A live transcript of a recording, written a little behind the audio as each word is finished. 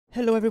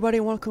Hello everybody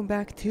and welcome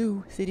back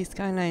to City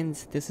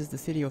Skylines. This is the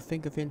city of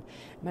Vinkeveen.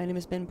 My name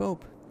is Ben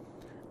Bope.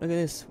 Look at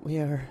this, we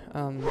are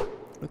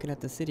looking at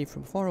the city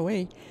from far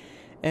away,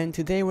 and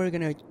today we're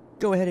gonna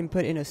go ahead and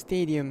put in a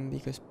stadium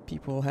because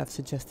people have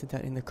suggested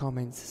that in the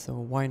comments, so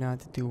why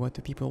not do what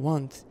the people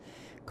want,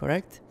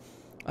 correct?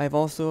 I've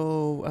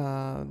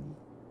also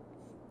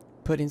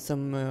put in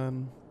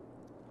some,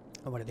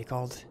 what are they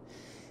called?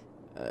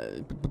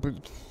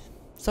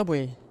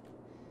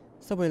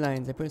 Subway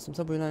lines. I put in some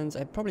subway lines.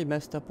 I probably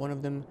messed up one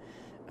of them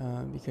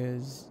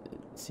because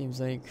it seems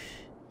like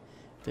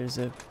there's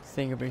a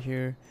thing over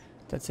here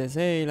that says,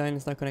 hey, line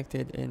is not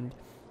connected, and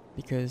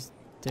because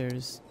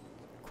there's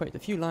quite a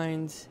few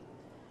lines,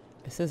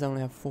 it says I only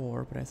have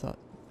 4, but I thought,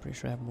 pretty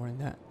sure I have more than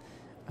that.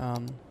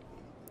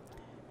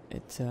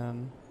 It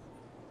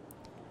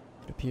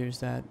appears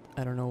that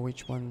I don't know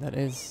which one that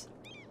is.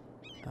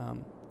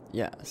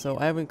 Yeah, so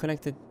I haven't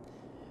connected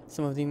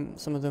some of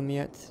them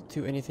yet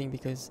to anything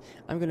because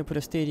I'm gonna put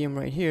a stadium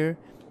right here,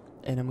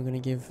 and I'm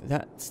gonna give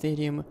that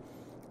stadium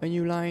a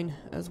new line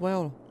as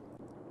well.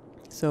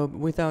 So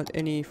without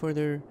any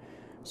further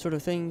sort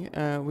of thing,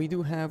 we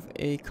do have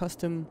a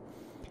custom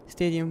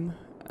stadium,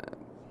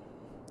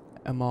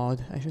 a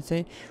mod I should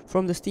say,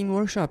 from the Steam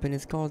Workshop, and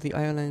it's called the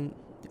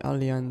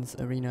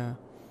Allianz Arena.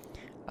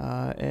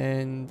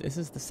 And this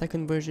is the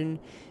second version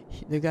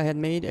the guy had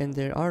made, and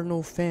there are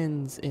no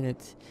fans in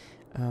it.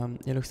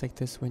 It looks like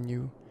this when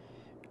you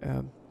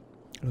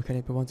look at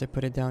it, but once I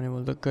put it down it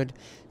will look good.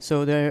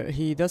 So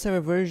he does have a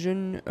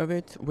version of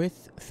it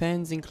with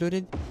fans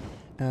included,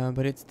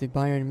 but it's the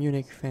Bayern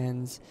Munich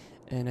fans,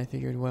 and I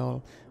figured,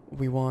 well,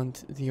 we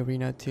want the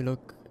arena to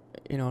look,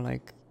 you know,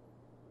 like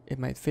it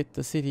might fit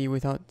the city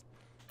without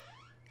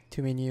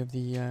too many of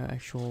the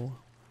actual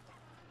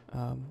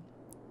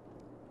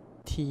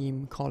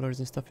team colors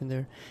and stuff in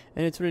there.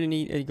 And it's really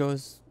neat. It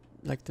goes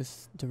like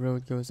this, the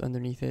road goes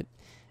underneath it,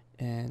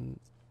 and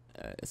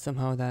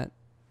somehow that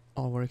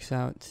all works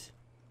out.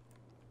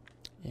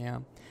 Yeah,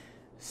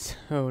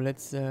 so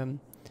let's see,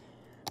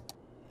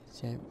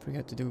 I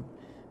forgot to do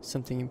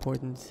something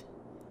important,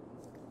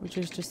 which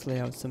is just lay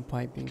out some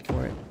piping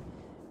for it.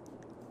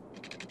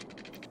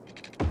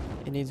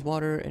 It needs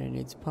water and it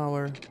needs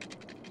power.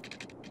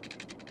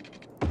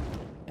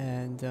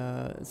 And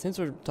since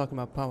we're talking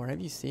about power,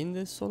 have you seen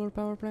this solar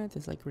power plant?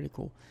 It's like really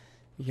cool.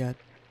 You got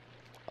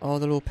all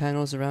the little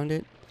panels around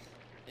it,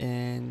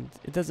 and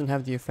it doesn't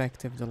have the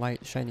effect of the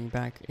light shining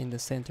back in the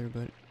center,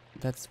 but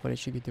that's what it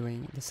should be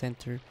doing. The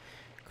center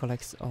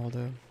collects all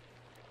the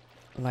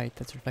light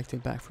that's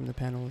reflected back from the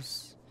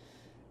panels.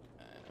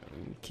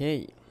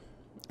 Okay,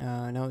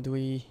 now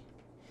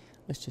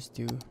let's just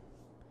do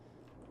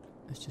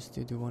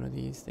one of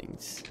these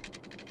things.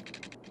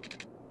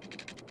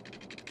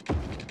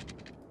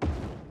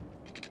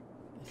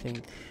 I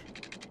think,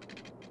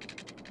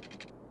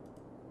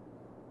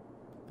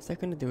 is that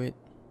gonna do it?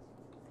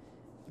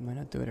 It might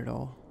not do it at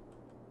all.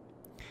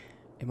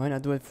 It might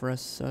not do it for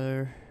us.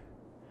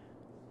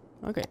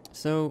 Okay,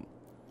 so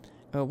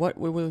what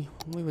we will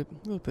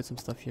put some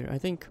stuff here. I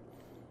think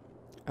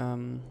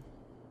I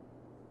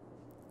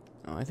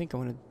think I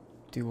want to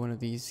do one of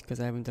these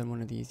because I haven't done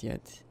one of these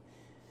yet.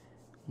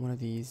 One of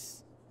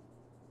these.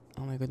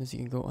 Oh my goodness, you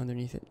can go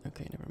underneath it.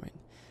 Okay, never mind.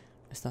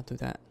 Let's not do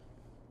that.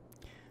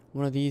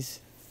 One of these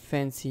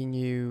fancy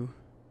new.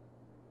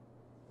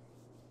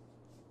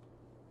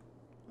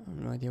 I have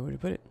no idea where to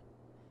put it.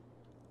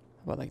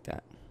 How about like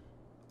that?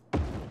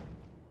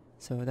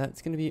 So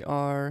that's gonna be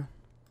our,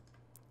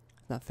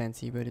 not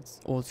fancy, but it's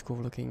old school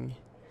looking,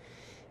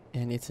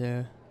 and it's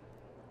a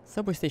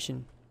subway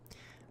station.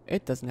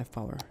 It doesn't have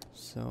power,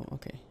 so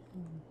okay.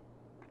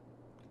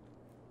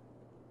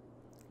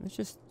 Let's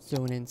just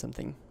zone in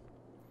something.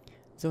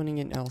 Zoning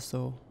in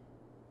also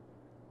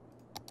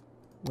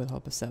will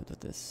help us out with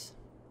this.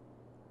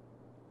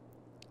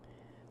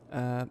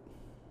 No.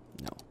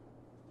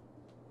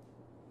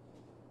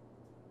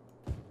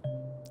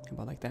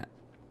 About like that.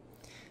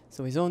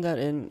 So we zone that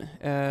in.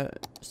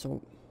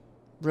 So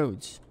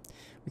roads,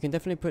 we can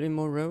definitely put in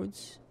more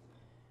roads.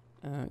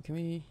 Can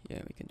we?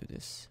 Yeah, we can do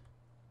this.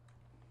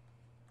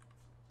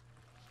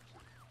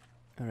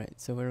 All right,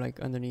 so we're like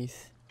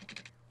underneath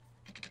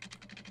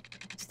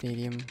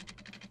stadium,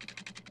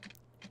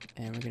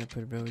 and we're gonna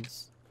put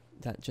roads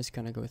that just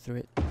kind of go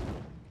through it.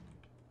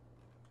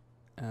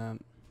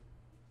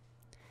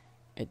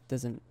 It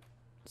doesn't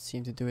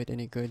seem to do it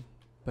any good,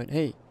 but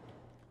hey,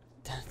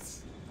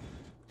 that's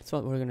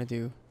what we're gonna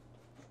do.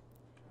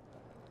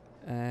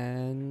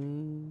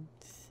 And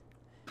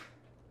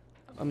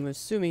I'm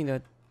assuming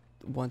that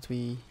once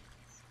we,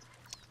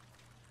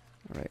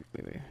 alright,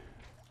 wait, I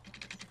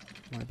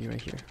want to be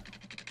right here.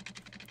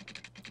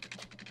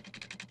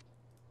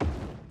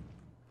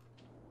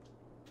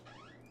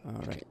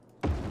 Alright,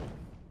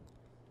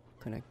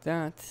 connect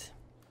that.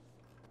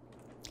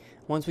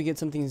 Once we get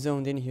something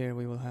zoned in here,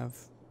 we will have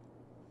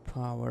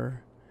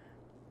power.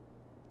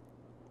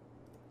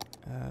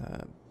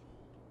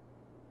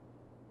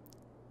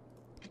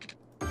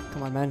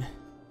 Come on, man.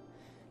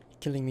 You're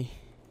killing me.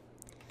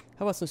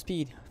 How about some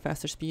speed?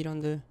 Faster speed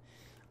on the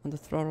on the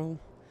throttle.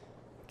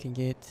 Can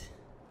get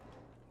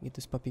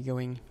this puppy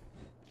going.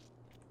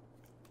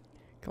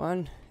 Come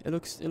on, it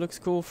looks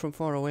cool from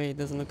far away. It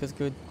doesn't look as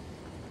good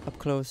up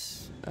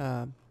close.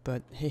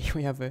 But hey,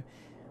 we have a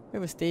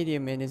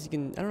stadium, and as you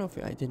can, I don't know if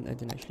I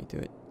didn't actually do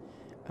it.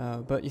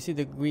 But you see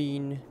the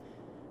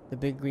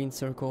big green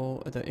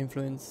circle, the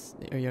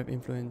area of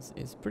influence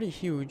is pretty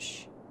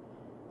huge.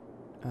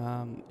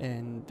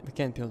 And we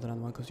can't build another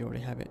one because we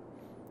already have it.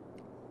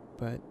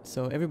 But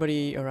so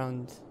everybody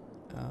around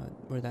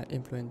where that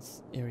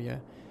influence area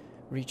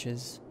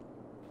reaches,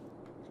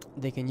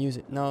 they can use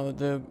it. Now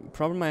the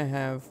problem I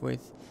have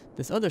with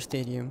this other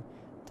stadium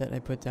that I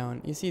put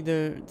down, you see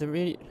the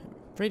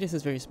radius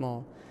is very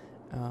small,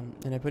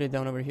 and I put it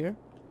down over here,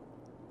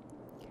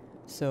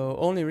 so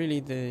only really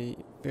the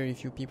very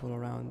few people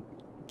around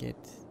get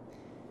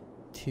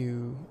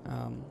to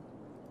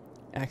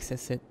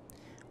access it,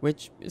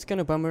 which is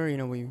kind of bummer. You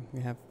know, we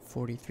have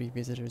 43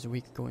 visitors a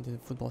week going to the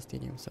football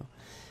stadium, so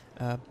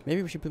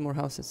maybe we should put more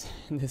houses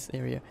in this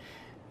area.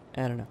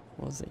 I don't know,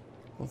 we'll see,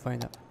 we'll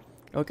find out.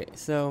 Okay,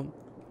 so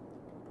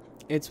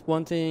it's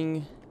one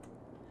thing,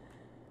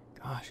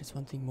 gosh, it's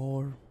one thing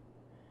more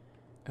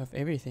of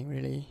everything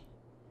really.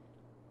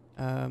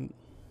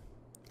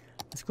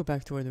 Let's go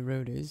back to where the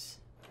road is.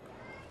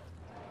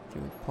 If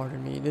you would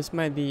pardon me, this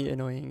might be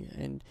annoying,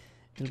 and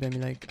it'll be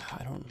like,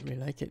 I don't really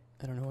like it.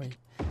 I don't know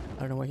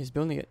why he's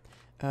building it.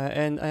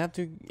 And I have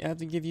to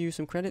give you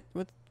some credit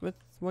with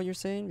what you're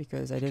saying,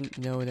 because I didn't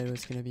know that it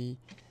was gonna be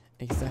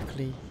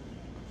exactly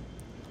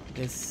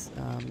this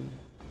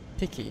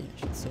picky. I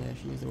should say, I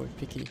should use the word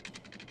picky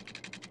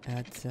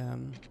at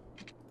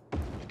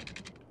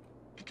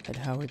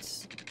how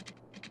it's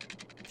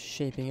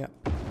shaping up.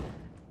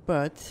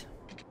 But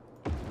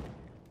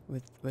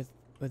with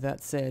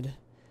that said,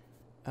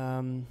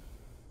 I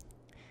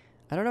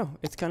don't know,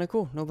 it's kind of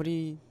cool.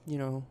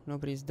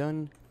 Nobody's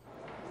done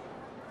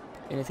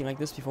anything like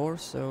this before,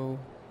 so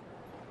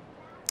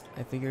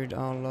I figured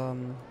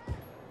I'll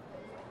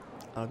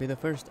be the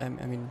first. I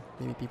mean,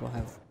 maybe people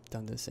have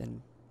done this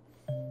and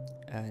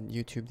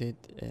YouTube did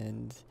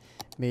and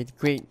made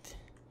great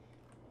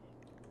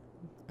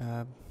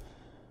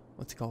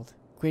what's it called?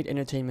 Great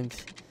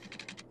entertainment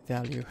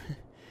value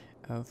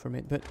from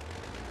it. But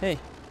hey,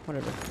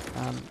 whatever.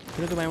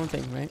 Gonna do my own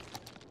thing, right?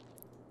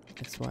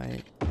 That's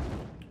why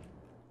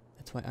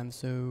I'm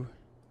so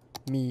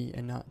me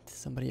and not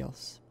somebody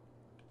else.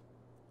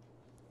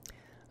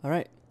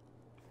 Alright.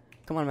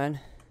 Come on, man.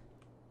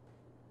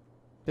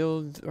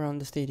 Build around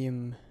the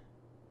stadium.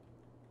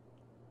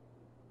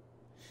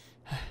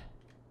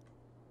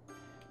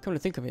 Come to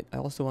think of it, I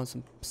also want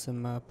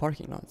some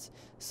parking lots.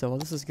 So while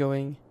this is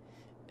going,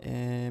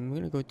 I'm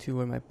gonna go to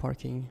where my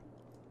parking.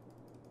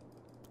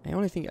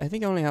 I think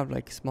I only have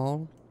like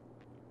small,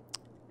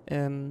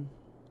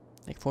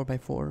 like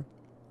 4x4.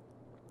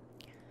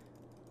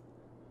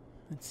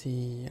 Let's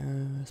see,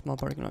 small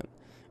parking lot.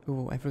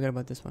 Ooh, I forgot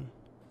about this one.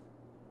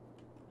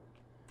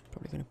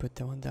 Probably gonna put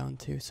that one down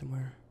too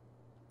somewhere.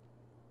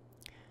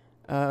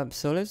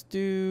 So let's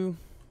do.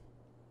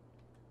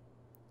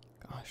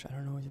 Gosh, I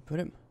don't know where to put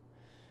him.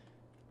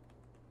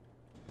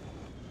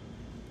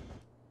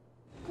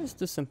 Let's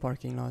do some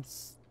parking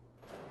lots,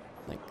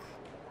 like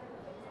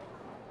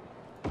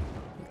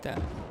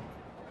that.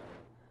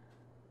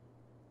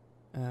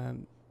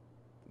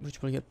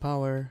 Which will get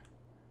power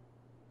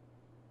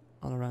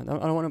all around. I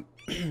don't want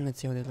to. Let's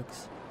see how that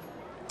looks.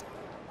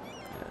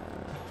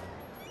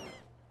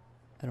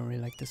 I don't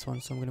really like this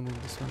one, so I'm gonna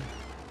move this one.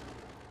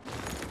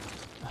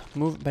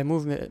 By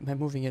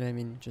moving it, I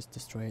mean just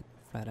destroy it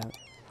flat out.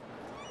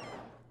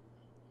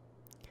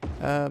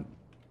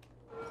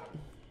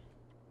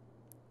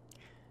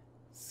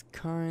 It's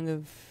kind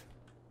of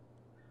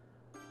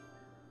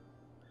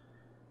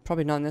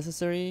probably not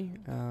necessary.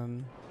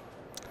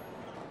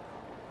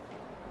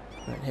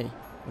 But hey,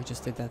 we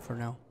just did that for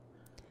now.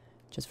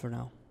 Just for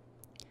now.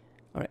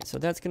 Alright, so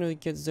that's gonna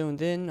get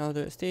zoned in. Now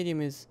the stadium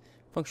is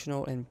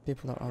functional and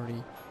people are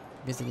already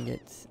visiting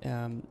it.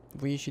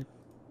 We should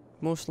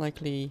most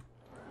likely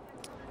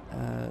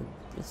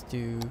let's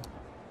do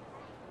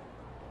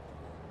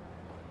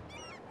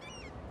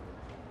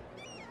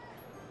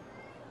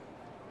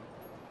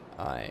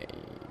I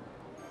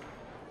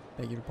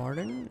beg your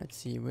pardon. Let's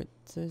see what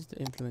is the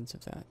influence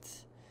of that.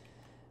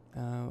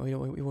 We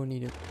won't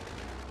need it.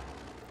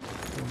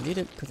 We won't need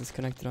it because it's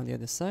connected on the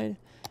other side.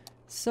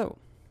 So,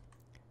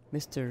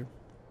 Mr.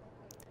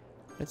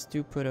 Let's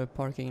put a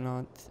parking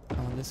lot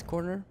on this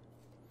corner.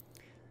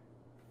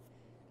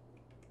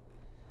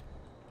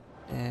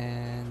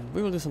 And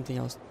we will do something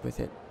else with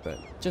it, but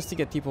just to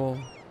get people,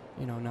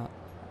 you know,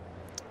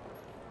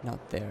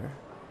 not there.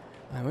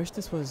 I wish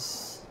this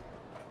was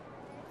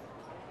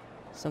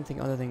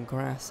something other than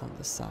grass on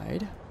the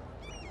side.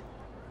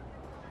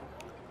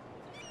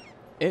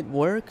 It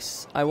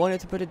works. I wanted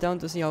to put it down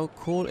to see how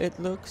cool it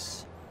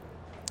looks.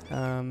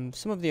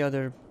 Some of the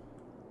other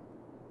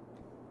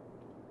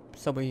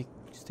subway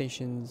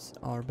stations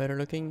are better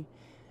looking.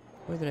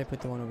 Where did I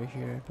put the one over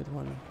here? I put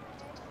one.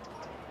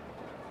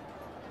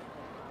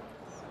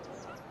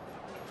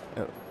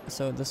 Oh,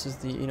 so this is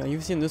the, you know,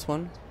 you've seen this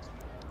one,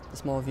 the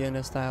small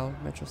Vienna style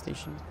metro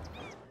station.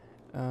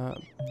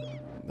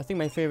 I think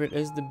my favorite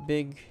is the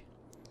big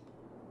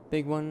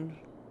one,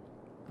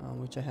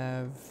 which I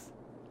have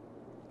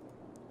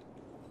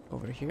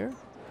over here.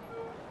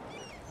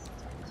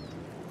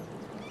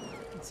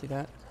 See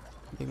that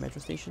big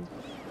metro station,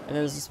 and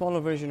there's a smaller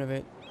version of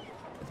it.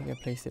 I think I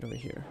placed it over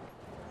here.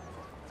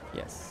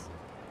 Yes,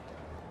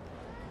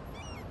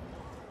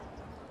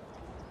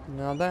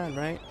 not bad,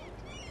 right?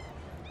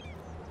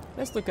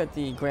 Let's look at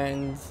the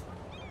Grand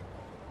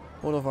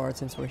Boulevard.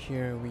 Since we're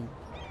here, we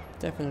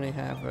definitely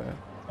have a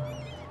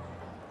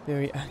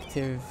very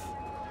active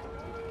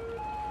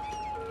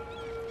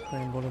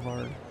Grand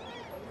Boulevard.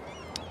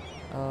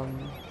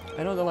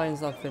 I know the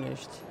line's not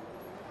finished.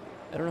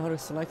 I don't know how to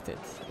select it.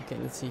 Okay,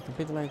 let's see.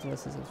 Complete the line to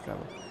lessons of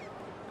travel.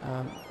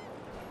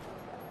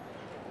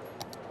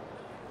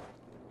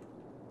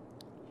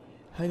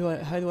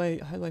 How do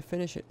I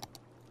finish it?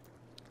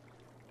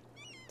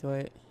 Do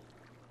I?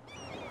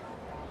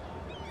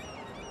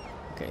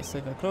 Okay, so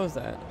if I close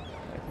that,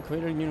 I can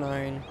create a new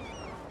line.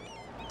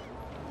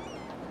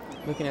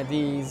 Looking at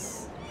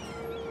these,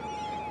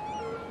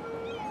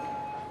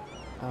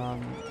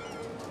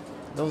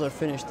 those are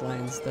finished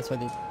lines. That's why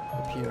they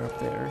appear up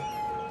there.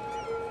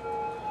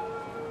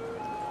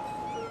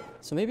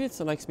 So maybe it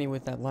selects me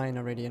with that line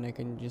already, and I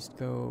can just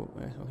go.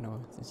 Oh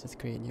no, let's just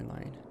create a new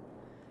line.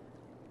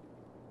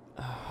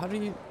 How do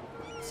you?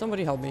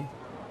 Somebody help me.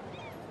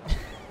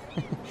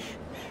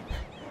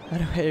 How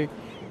do I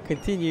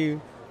continue?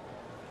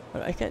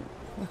 But I can't.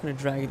 I'm not gonna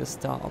drag the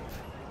stop,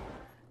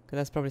 because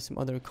that's probably some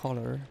other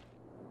color.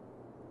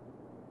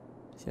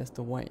 See, that's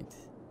the white.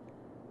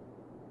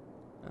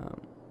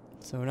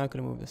 So we're not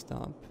gonna move the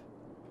stop.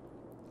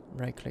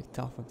 Right click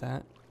top of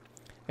that.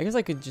 I guess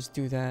I could just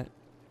do that.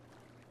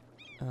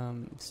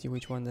 See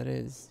which one that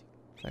is.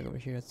 Drag over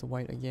here. That's the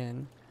white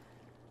again.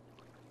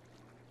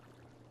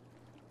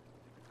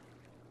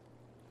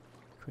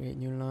 Create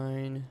new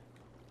line.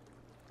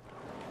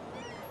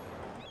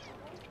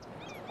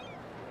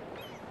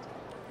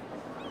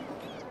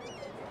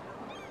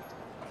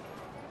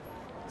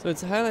 So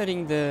it's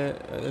highlighting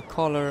the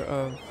color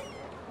of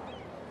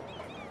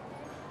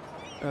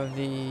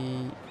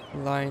the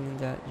line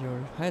that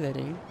you're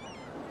highlighting,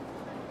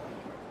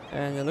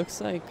 and it looks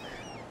like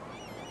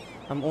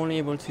I'm only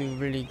able to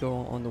really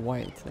go on the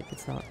white. Like,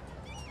 it's not.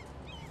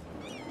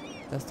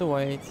 That's the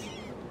white.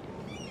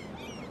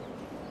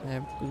 I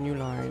have a new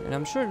line, and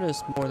I'm sure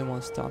there's more than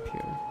one stop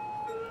here.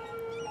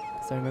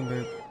 Cause I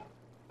remember,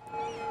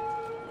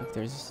 like,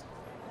 there's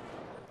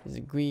a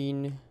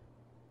green.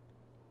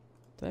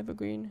 Do I have a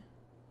green?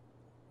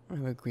 I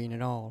don't have a green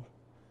at all.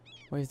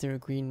 Why is there a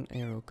green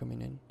arrow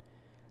coming in?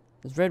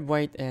 There's red,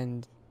 white,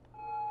 and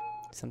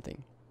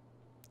something.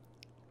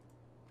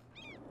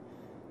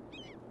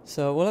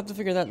 So we'll have to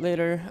figure that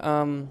later.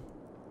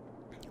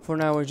 For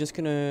now, we're just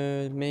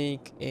gonna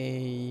make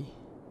a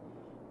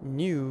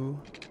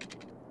new.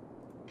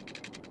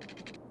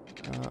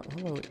 How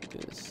do we do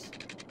this?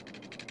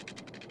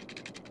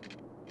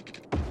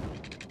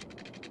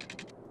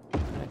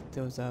 Connect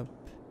those up.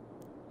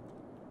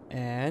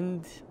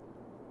 And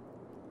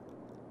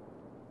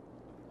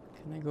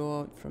can I go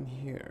out from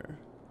here?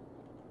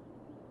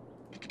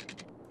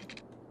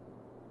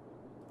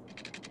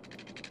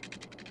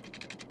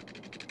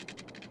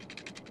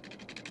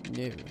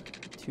 No,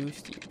 too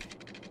steep.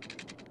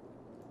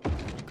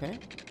 Okay.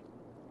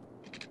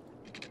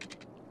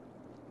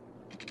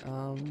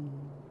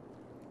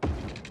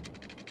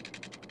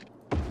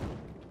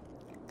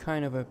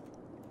 Kind of a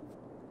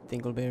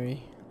dingleberry.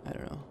 I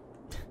don't know.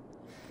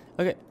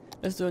 Okay,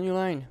 let's do a new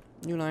line.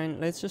 New line.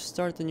 Let's just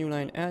start the new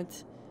line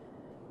at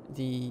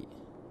the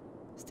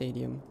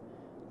stadium,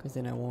 because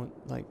then I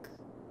won't like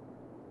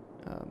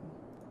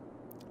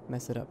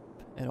mess it up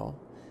at all.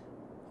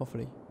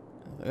 Hopefully,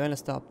 we're gonna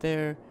stop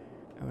there,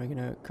 and we're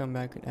gonna come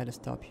back and add a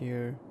stop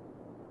here,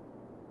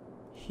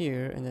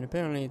 and then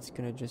apparently it's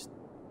gonna just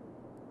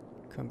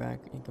come back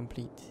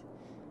incomplete.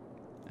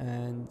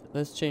 And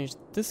let's change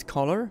this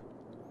color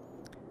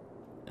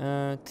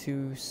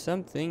to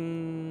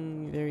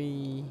something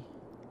very,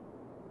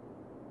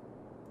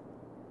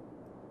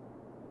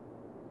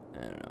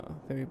 I don't know,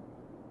 very,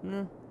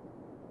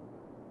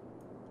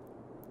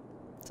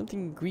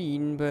 something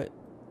green, but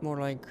more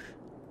like,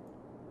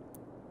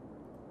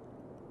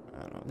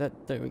 I don't know,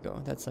 that, there we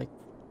go, that's like,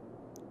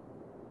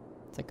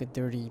 it's like a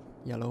dirty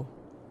yellow.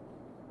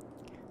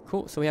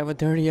 Cool, so we have a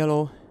dirty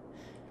yellow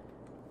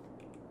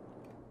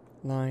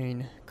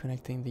line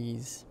connecting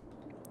these.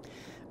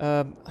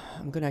 I'm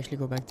gonna actually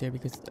go back there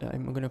because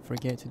I'm gonna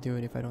forget to do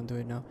it if I don't do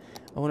it now.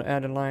 I want to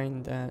add a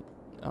line that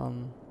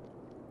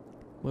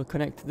will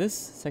connect this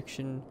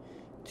section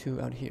to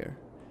out here.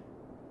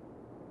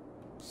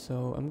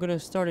 So I'm gonna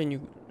start a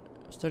new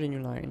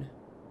line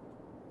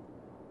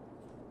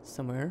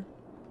somewhere.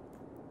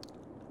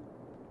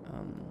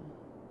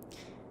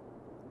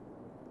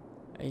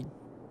 I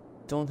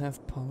don't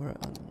have power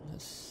on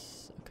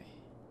this. Okay.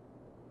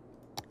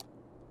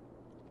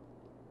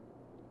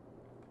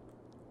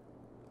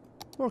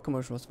 Small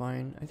commercial is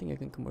fine. I think I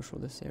can commercial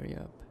this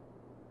area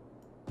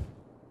up.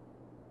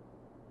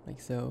 Like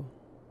so.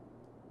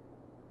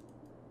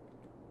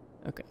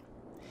 Okay.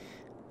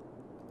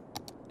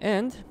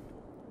 And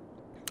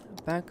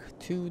back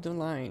to the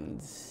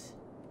lines.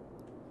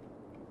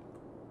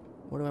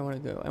 Where do I want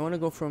to go? I want to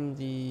go from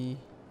the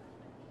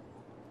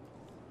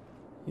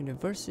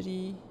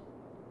university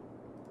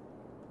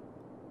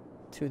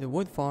to the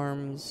wood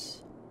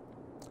farms,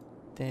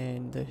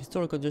 then the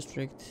historical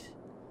district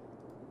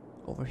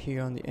over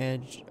here on the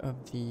edge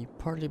of the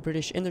partly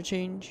British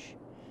interchange.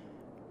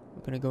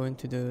 We're gonna go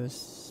into the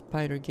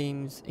Spider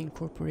Games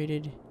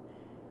Incorporated,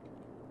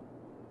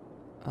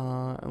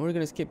 and we're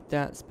gonna skip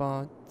that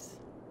spot,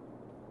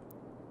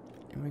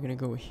 and we're gonna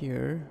go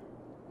here,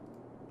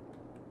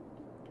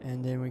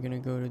 and then we're gonna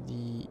go to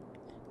the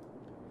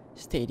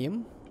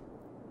stadium,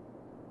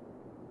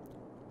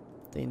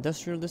 the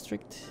industrial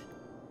district,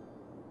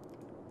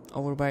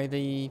 over by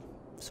the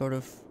sort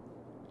of,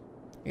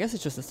 I guess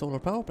it's just a solar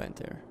power plant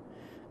there.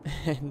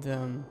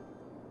 And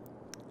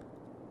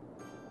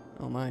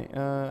oh my,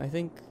 I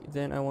think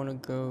then I want to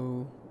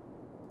go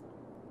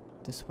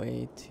this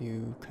way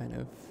to kind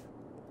of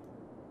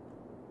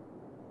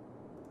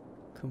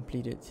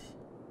complete it.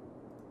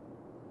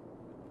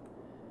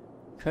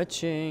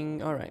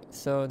 Catching. Alright,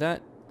 so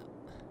that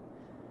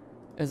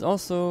is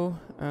also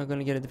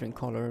gonna get a different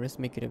color. Let's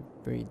make it a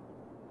very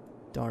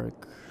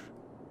dark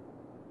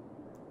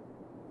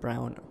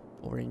brown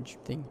orange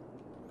thing.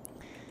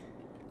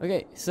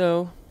 Okay,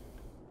 so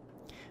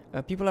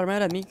people are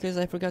mad at me because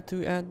I forgot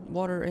to add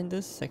water in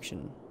this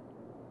section.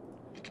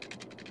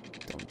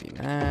 Don't be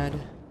mad.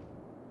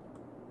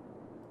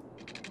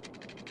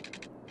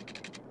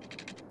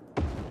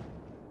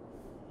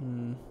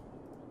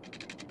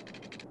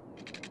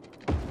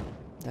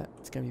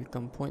 That's gonna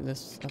become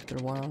pointless after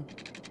a while.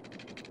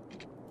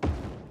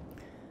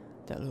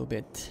 That little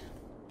bit.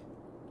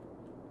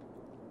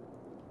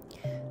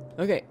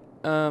 Okay,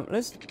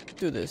 let's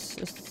do this.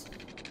 Let's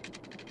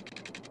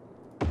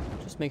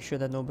just make sure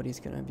that nobody's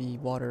gonna be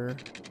water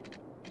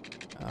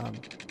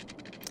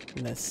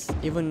less.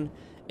 Even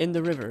in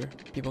the river,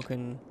 people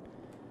can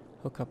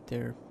hook up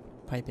their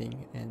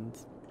piping and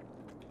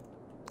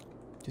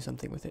do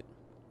something with it.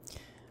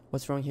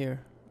 What's wrong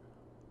here?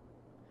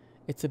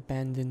 It's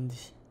abandoned.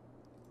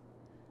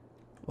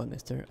 Well,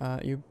 mister,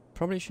 you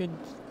probably should...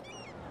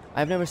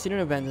 I've never seen an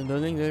abandoned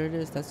building. There it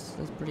is. That's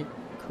pretty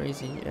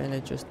crazy. And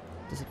it just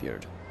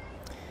disappeared.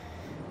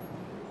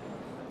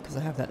 Because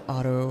I have that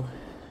auto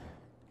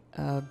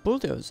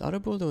bulldoze. Auto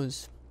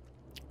bulldoze.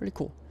 Really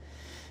cool.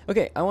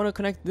 Okay, I want to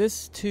connect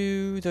this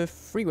to the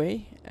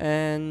freeway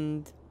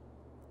and...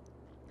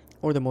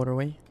 or the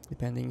motorway,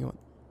 depending on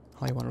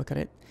how you want to look at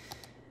it.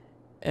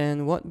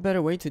 And what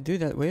better way to do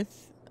that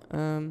with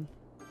than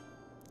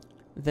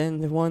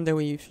the one that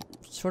we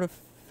sort of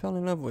fell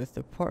in love with,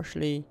 the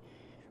partially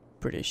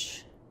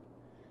British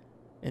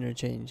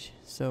interchange.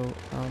 So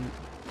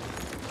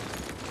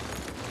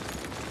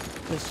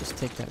let's just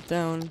take that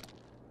down,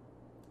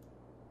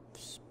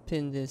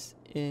 spin this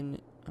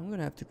in. I'm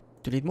gonna have to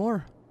delete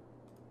more.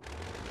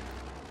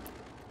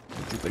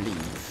 Would you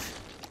believe?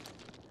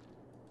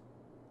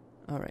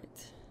 Alright.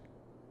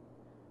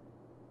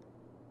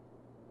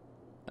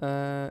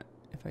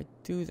 If I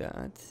do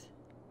that,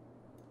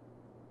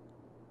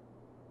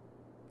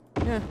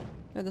 yeah,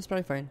 that's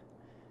probably fine.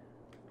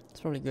 It's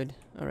probably good.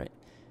 All right.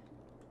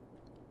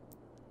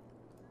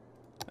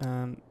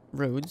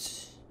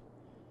 Roads.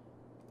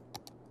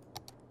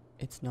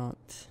 It's not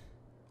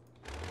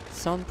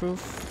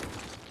soundproof.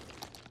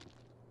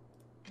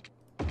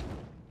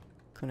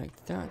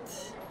 Connect that.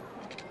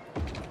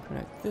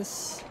 Connect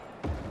this.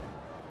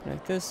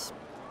 Connect this.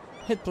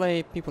 Hit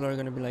play. People are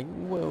gonna be like,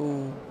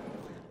 "Whoa!"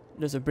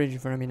 There's a bridge in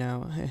front of me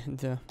now,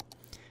 and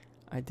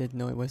I did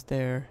know it was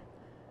there.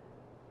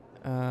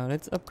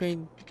 Let's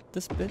upgrade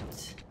this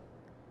bit,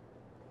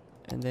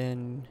 and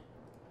then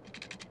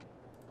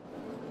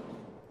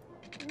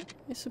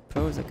I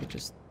suppose I could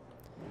just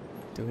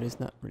do it. It's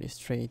not really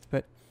straight,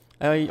 but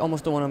I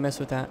almost don't want to mess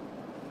with that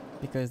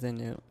because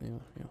then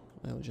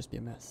it'll just be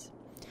a mess.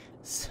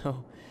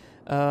 So,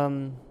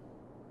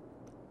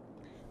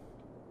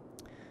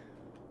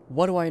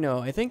 what do I know?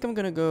 I think I'm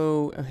gonna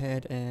go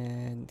ahead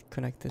and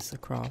connect this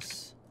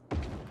across.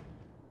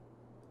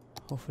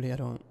 Hopefully I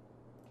don't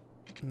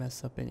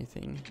mess up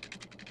anything.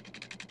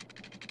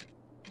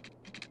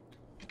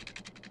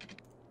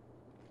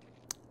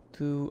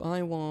 Do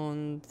I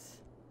want...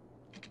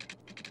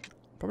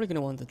 Probably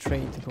gonna want the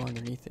train to go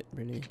underneath it,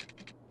 really.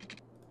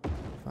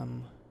 If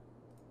I'm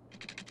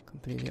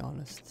completely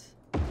honest.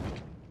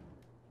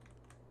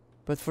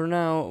 But for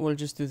now, we'll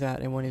just do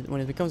that, and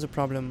when it becomes a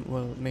problem,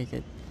 we'll make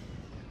it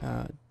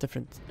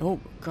different. Oh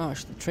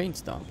gosh, the train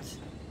stopped.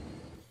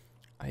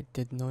 I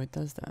didn't know it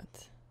does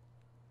that.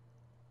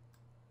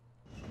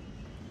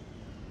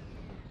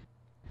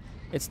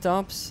 It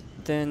stops,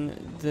 then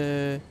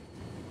the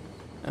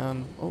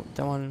oh,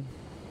 that one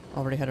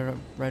already had a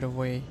right of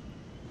way.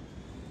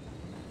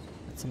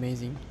 That's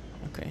amazing.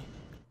 Okay.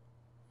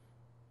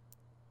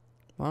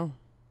 Wow.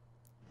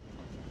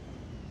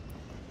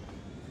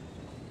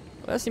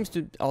 Well, that seems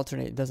to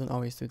alternate. It doesn't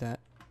always do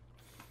that.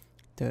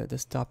 The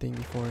stopping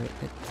before it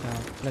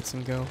lets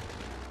him go.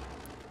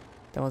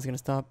 That one's gonna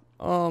stop.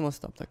 Almost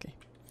stopped. Okay.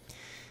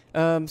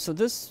 So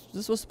this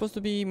was supposed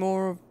to be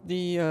more of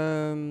the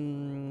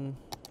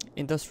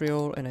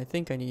industrial, and I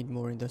think I need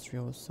more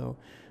industrial. So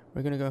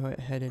we're gonna go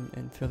ahead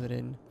and fill it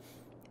in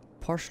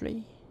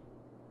partially.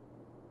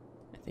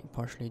 I think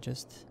partially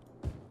just.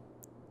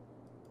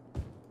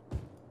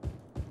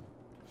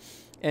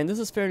 And this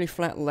is fairly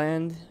flat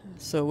land,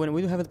 so when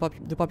we do have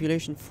the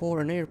population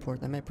for an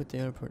airport, I might put the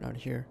airport out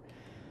here.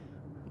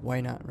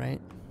 Why not, right?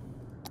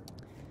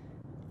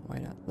 Why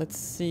not? Let's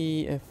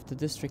see if the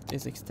district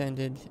is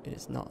extended. It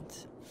is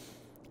not.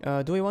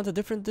 Do we want a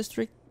different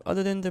district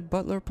other than the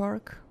Butler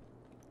Park?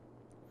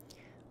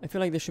 I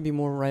feel like there should be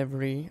more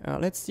rivalry.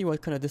 Let's see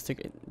what kind of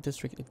district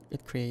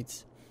it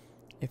creates.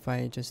 If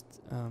I just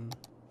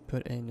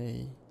put in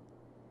a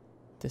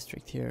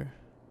district here.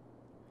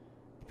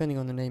 Depending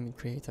on the name it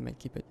creates, I might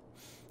keep it.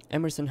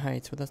 Emerson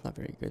Heights, but that's not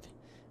very good.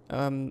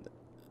 I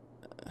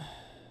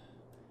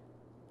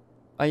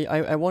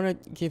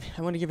want to give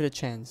it a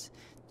chance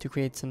to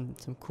create some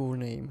cool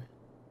name.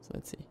 So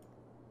let's see.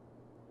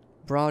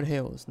 Broad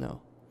Hills,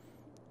 no.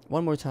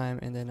 One more time,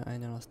 and then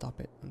I'll stop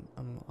it.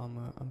 I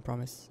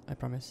promise.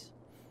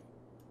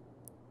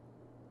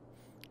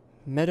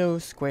 Meadow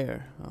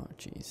Square. Oh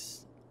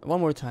jeez.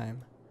 One more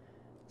time.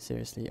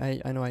 Seriously,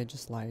 I know I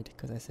just lied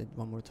because I said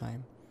one more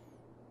time.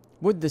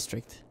 Wood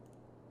District.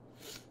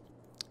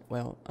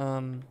 Well,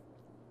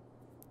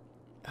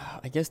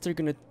 I guess they're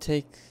gonna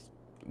take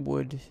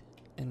wood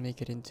and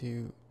make it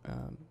into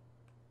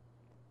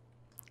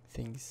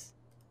things.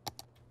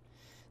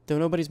 Though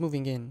nobody's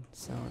moving in,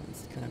 so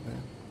it's kind of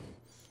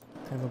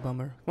a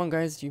bummer. Come on,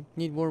 guys, you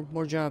need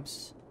more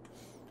jobs.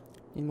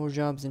 Need more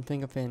jobs in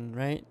Vinkeveen,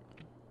 right?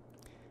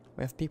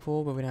 We have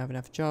people, but we don't have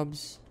enough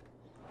jobs.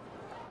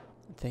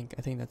 I think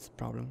that's the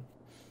problem.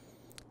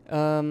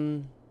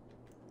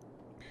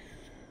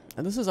 And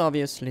this is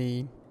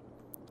obviously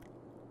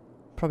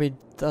probably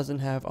doesn't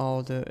have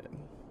all the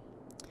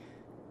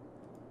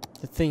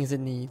things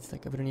it needs.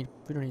 Like we don't need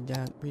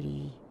that.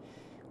 We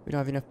don't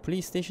have enough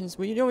police stations.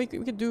 We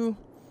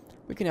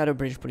can add a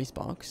British police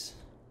box.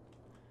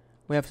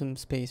 We have some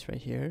space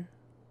right here.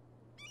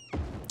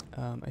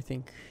 I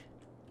think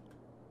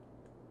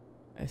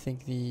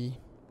the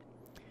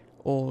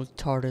old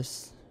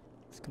TARDIS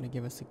is gonna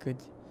give us a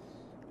good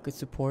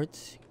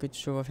support, good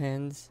show of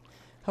hands.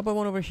 How about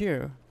one over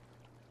here?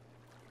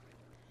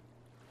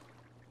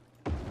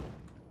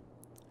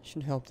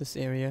 Should help this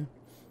area.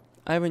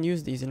 I haven't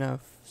used these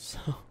enough, so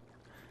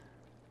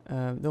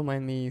don't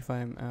mind me if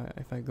I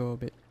go a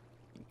bit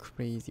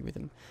crazy with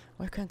them.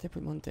 Why can't I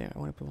put one there? I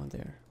want to put one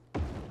there.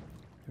 There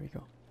we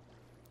go.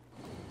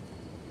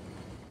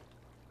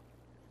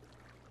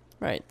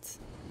 Right.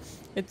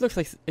 It looks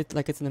like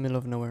it's in the middle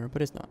of nowhere,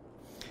 but it's not.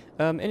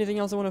 Anything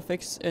else I want to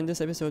fix in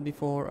this episode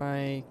before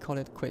I call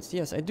it quits?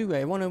 Yes, I do.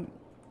 I want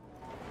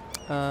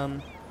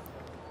to.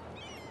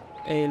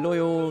 A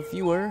loyal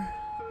viewer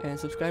and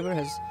subscriber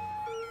has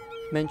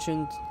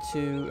mentioned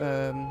to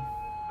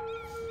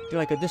do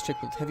like a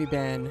district with heavy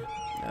ban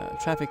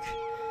traffic,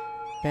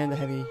 ban the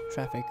heavy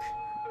traffic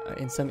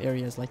in some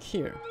areas like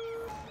here.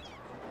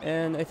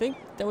 And I think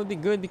that would be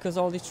good because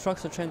all these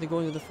trucks are trying to go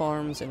into the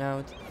farms and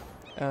out.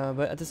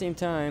 But at the same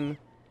time,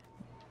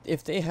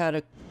 if they had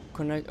a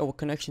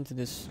connection to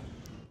this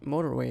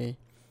motorway,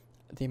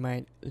 they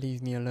might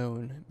leave me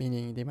alone,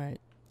 meaning they might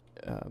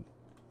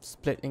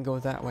split and go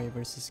that way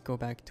versus go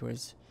back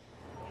towards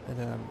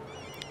the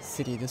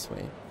city this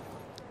way.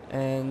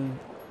 And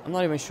I'm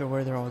not even sure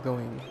where they're all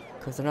going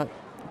because they're not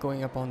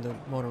going up on the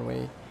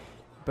motorway.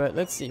 But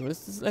let's see.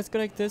 Let's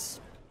connect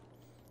this.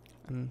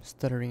 I'm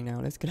stuttering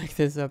now. Let's connect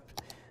this up.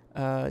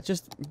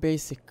 Just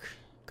basic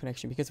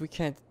connection because we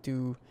can't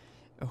do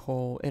a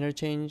whole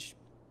interchange.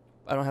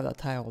 I don't have that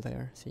tile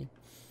there. See.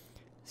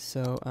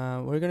 So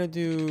we're gonna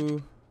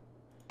do.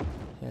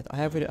 Yeah, I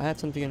have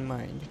something in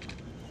mind.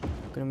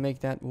 I'm gonna make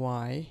that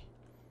Y,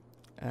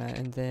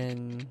 and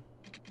then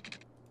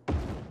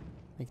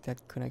make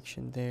that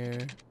connection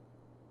there.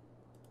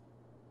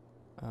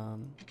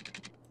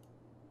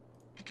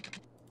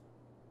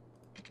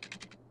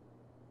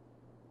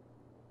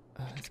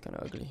 It's kind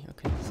of ugly.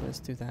 Okay, so let's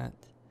do that.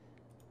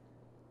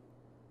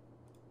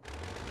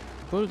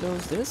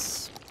 Bulldoze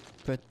this.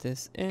 Put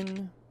this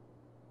in.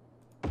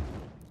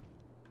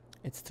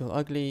 It's still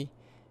ugly,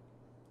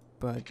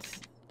 but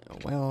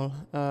well.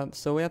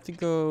 So we have to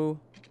go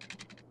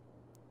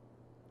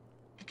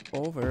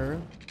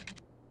over.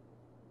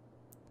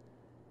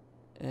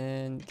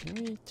 And can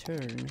we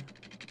turn?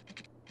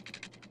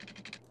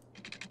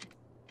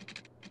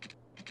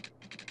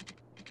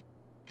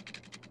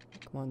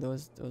 Come on, there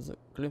was a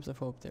glimpse of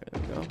hope there.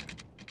 There we go.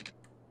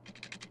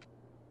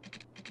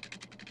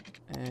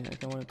 And I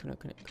don't want to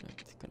connect.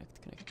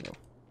 No.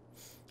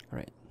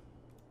 Alright.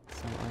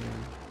 So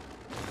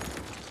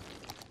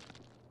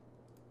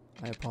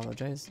I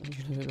apologize.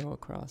 I'm gonna go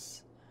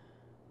across.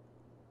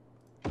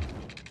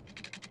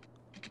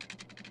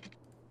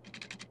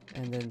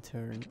 And then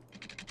turn.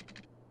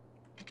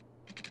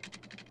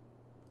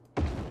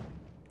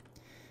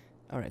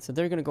 Alright, so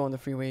they're gonna go on the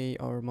freeway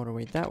or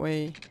motorway that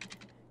way.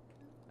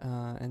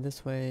 And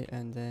this way,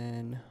 and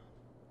then...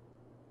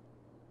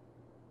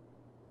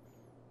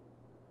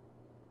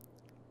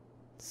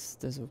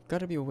 There's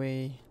gotta be a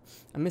way...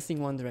 I'm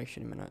missing one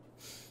direction, am I not?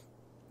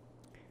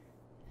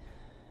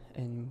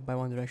 And by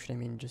one direction I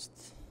mean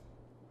just...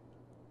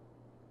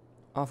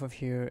 off of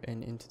here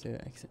and into the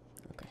exit.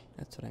 Okay,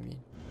 that's what I mean.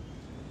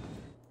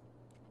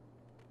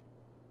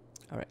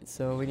 Alright,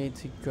 so we need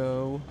to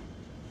go...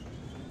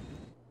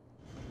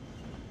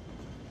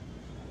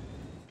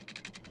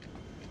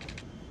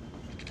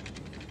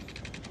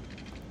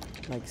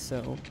 like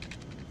so.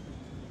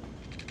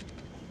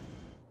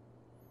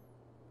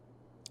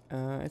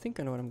 I think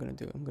I know what I'm gonna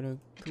do. I'm gonna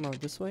come out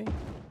this way,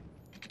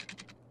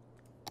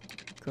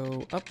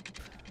 go up,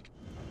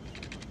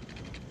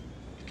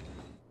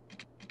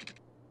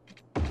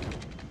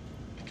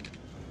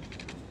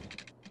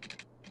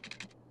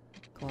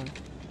 come on.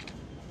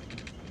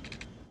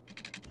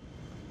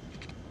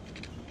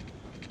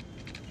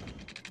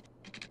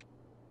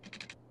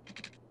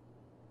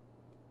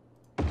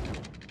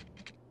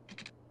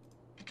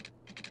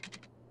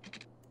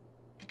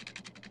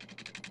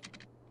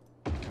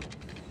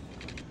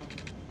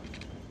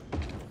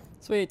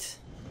 Sweet,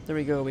 there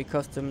we go. We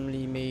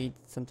customly made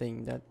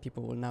something that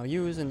people will now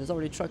use, and there's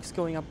already trucks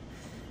going up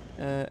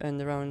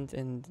and around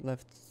and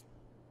left.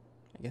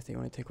 I guess they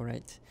only take a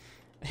right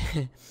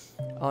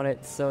on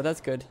it, so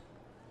that's good.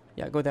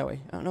 Yeah, go that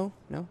way. No.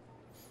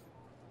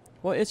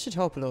 Well, it should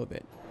help a little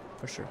bit,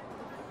 for sure.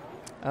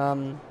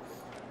 And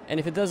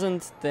if it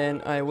doesn't,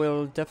 then I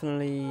will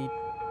definitely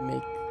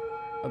make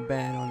a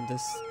ban on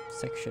this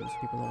section so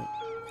people don't.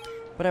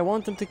 But I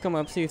want them to come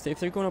up. See, if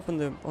they're going up on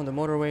the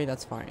motorway,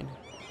 that's fine.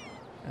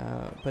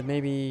 But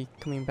maybe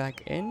coming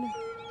back in?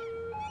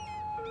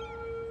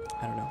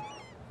 I don't know.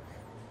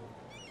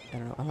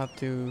 I'll have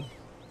to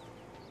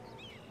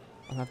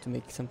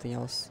make something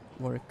else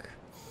work.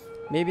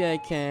 Maybe I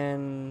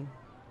can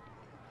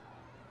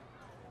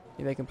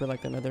put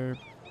like another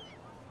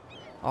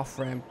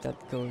off-ramp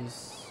that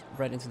goes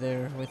right into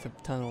there with a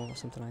tunnel or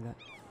something like that.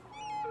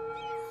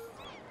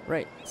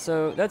 Right,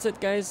 so that's it,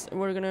 guys.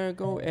 We're gonna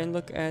go and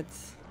look at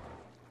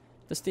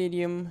the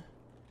stadium.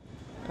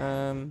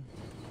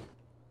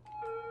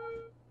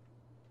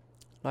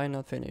 Line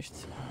not finished.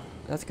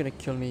 That's gonna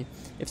kill me.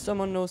 If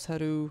someone knows how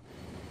to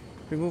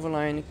remove a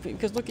line,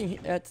 because looking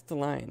at the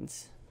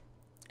lines,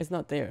 it's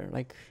not there.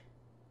 Like,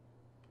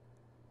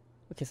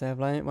 okay, so I have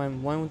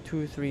line 1,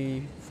 2,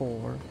 3,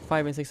 4,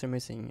 5, and 6 are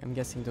missing. I'm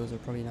guessing those are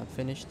probably not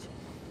finished.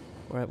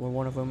 Or where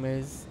one of them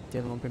is, the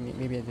other one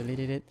maybe I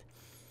deleted it.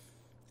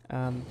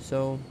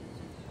 So,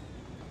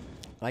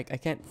 like, I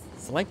can't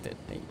select it.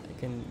 I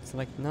can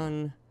select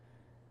none,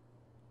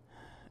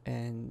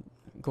 and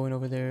going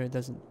over there it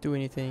doesn't do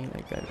anything.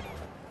 Like, I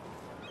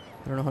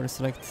don't know how to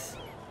select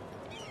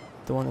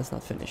the one that's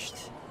not finished.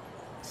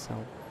 So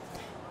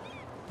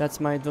that's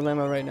my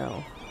dilemma right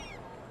now.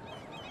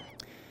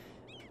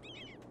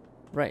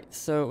 Right,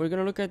 so we're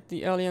gonna look at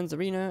the Allianz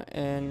Arena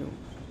and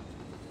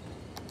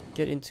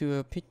get into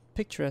a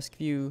picturesque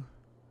view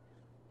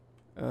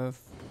of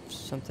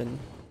something.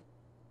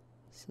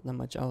 There's not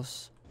much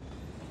else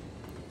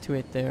to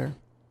it there.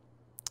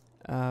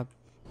 I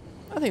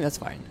think that's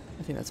fine.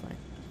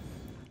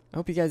 I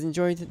hope you guys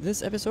enjoyed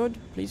this episode.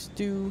 Please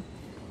do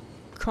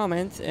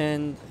comment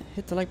and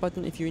hit the like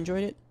button if you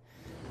enjoyed it.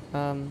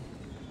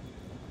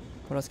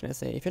 What else can I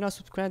say? If you're not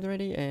subscribed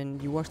already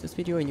and you watch this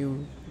video and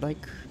you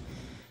like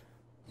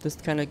this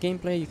kind of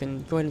gameplay, you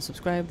can go ahead and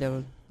subscribe. That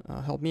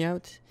will help me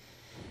out.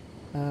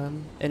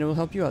 And it will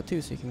help you out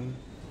too, so you can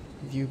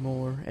view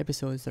more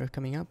episodes that are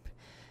coming up.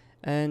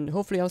 And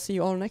hopefully I'll see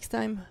you all next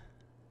time.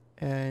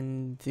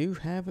 And do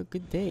have a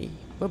good day.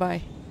 Bye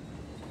bye.